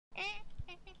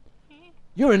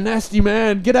You're a nasty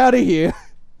man. Get out of here.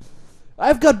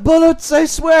 I've got bullets, I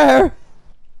swear.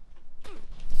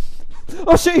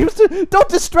 Oh shit, don't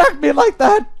distract me like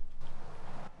that.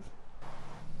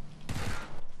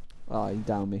 Oh, he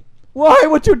downed me. Why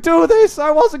would you do this?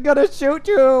 I wasn't gonna shoot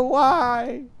you.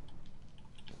 Why?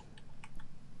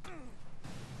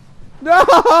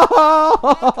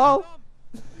 No!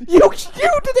 You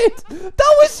did it!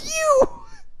 That was you!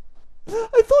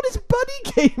 I thought his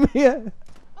buddy came here.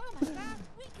 Oh my god,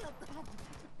 we killed them.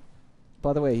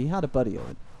 By the way, he had a buddy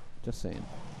on it. Just saying.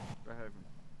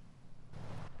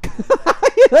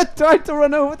 I tried to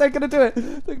run over. They're gonna do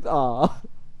it. Aw.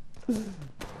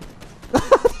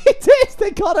 They did.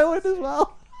 They got Owen as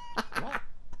well.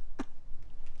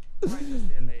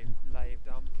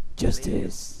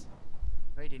 Justice.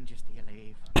 Why didn't you stay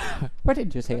alive? Why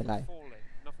didn't you say it like?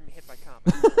 Not from hit by car.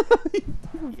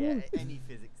 Yeah, any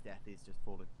physics death is just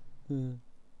falling.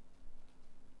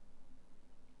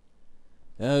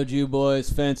 How'd you boys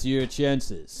fancy your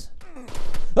chances?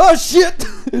 Oh shit!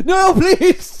 No,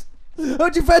 please!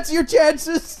 How'd you fancy your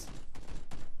chances?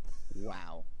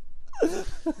 Wow. Were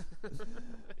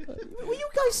you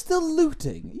guys still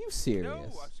looting? Are you serious? No, I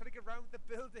was trying to get around the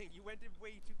building. You went in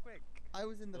way too quick. I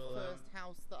was in the first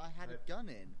house that I had a gun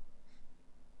in.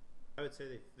 I would say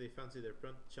they fancy their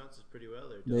chances pretty well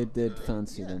there. They did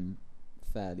fancy them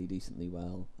fairly decently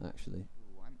well, actually.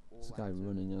 Ooh, I'm all There's a guy out of-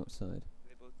 running outside. Are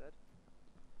they both dead?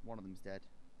 One of them's dead.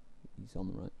 He's on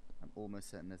the right. I'm almost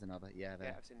certain there's another. Yeah, there.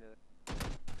 Yeah, I've seen the.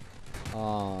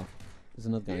 Ah, there's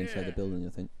another guy inside the building, I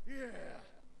think.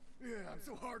 Yeah, I'm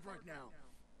so hard right now.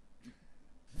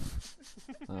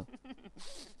 Ah.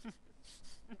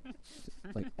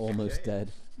 Like almost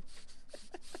dead.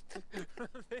 That's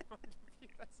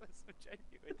so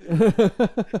genuine.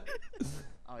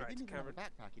 Oh, he Right, didn't even have a Cameron.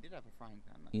 backpack. He did have a frying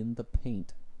pan. though. In the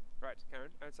paint. Right,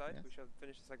 Karen, outside. Yes. We shall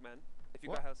finish this like men. If you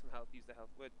What? got health, some help. Use the health.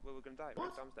 We're gonna die. Right?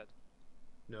 What? Dom's dead.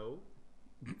 No.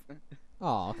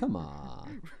 Oh, come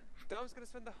on. Dom's gonna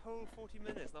spend the whole 40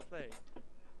 minutes not playing.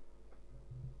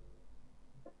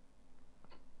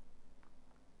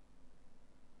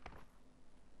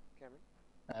 Cameron.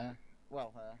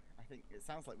 I think it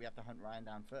sounds like we have to hunt Ryan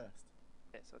down first.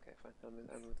 Yes. Okay. Fine.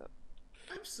 I'm with that.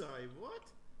 I'm sorry, what?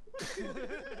 What is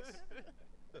this?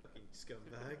 Fucking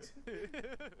scumbags.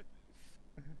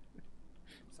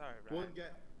 Sorry, Ryan.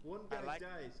 One guy like-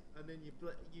 dies, and then you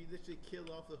literally kill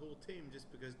off the whole team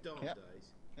just because Dom Yep.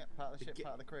 dies. Yeah, part of the ship, Get-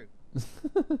 part of the crew.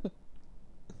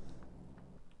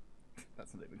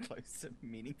 That's not even close to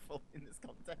meaningful in this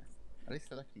context. At least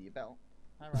I left you your belt.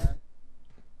 Hi,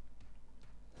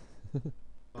 Ryan.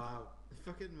 Wow. The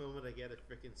fucking moment I get a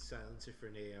freaking silencer for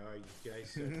an AR, you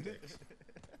guys suck dicks.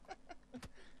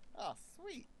 Oh,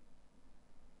 sweet.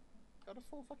 Got a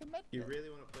full fucking med You kit. really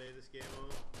want to play this game on?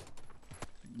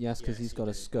 Yes, because Yes, he's he got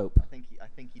a did. scope. I think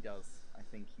he does. I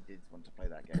think he did want to play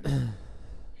that game.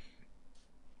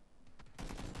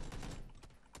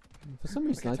 For some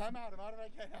reason, Okay, time out. I'm out of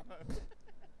AK ammo.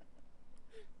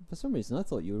 I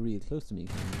thought you were really close to me.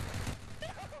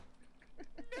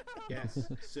 Yes,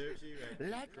 serves you right.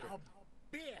 Like a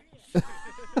bitch.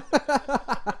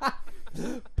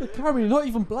 But Cameron, you're not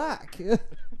even black. Pick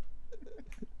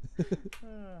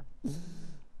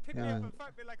me Yeah. up and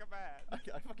fight me like a man.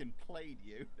 I fucking played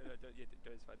you. No, don't. Yeah,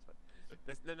 no, it's fine. It's fine.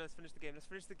 Let's finish the game. Let's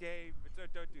finish the game.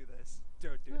 Don't do this.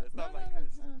 Don't do this. Not like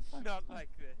this. It's fine. Not like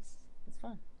this. It's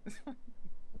fine. It's fine.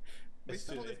 We It's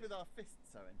too saw this late. with our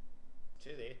fists, Owen.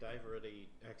 Too late, I've already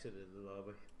exited the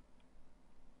lobby.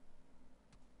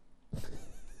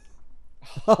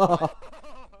 I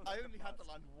only had to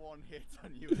land one hit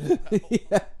on you as well.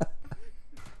 Yeah.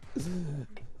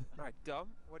 Right, Dom.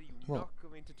 What are you What? not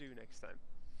going to do next time?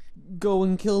 Go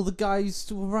and kill the guys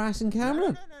to harassing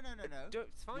Cameron. No.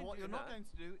 It's fine. What you're doing not that. going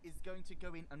to do is going to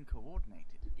go in uncoordinated.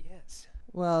 Yes.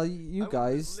 Well, you Owen was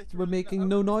guys literally- were making Owen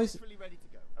no was noise. literally ready to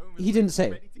go. Owen was He didn't literally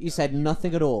say. ready to He go. said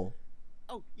nothing at all.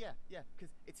 Oh, yeah, because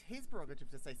it's his prerogative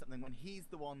to say something when he's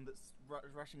the one that's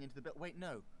rushing into the bit. Wait,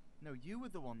 no, you were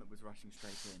the one that was rushing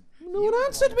straight in. No You one were the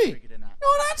answered that me. triggered an act. No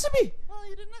one answered me. Well,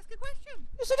 you didn't ask a question.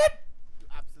 Yes, I did. You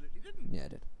absolutely didn't. Yeah, I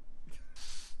did.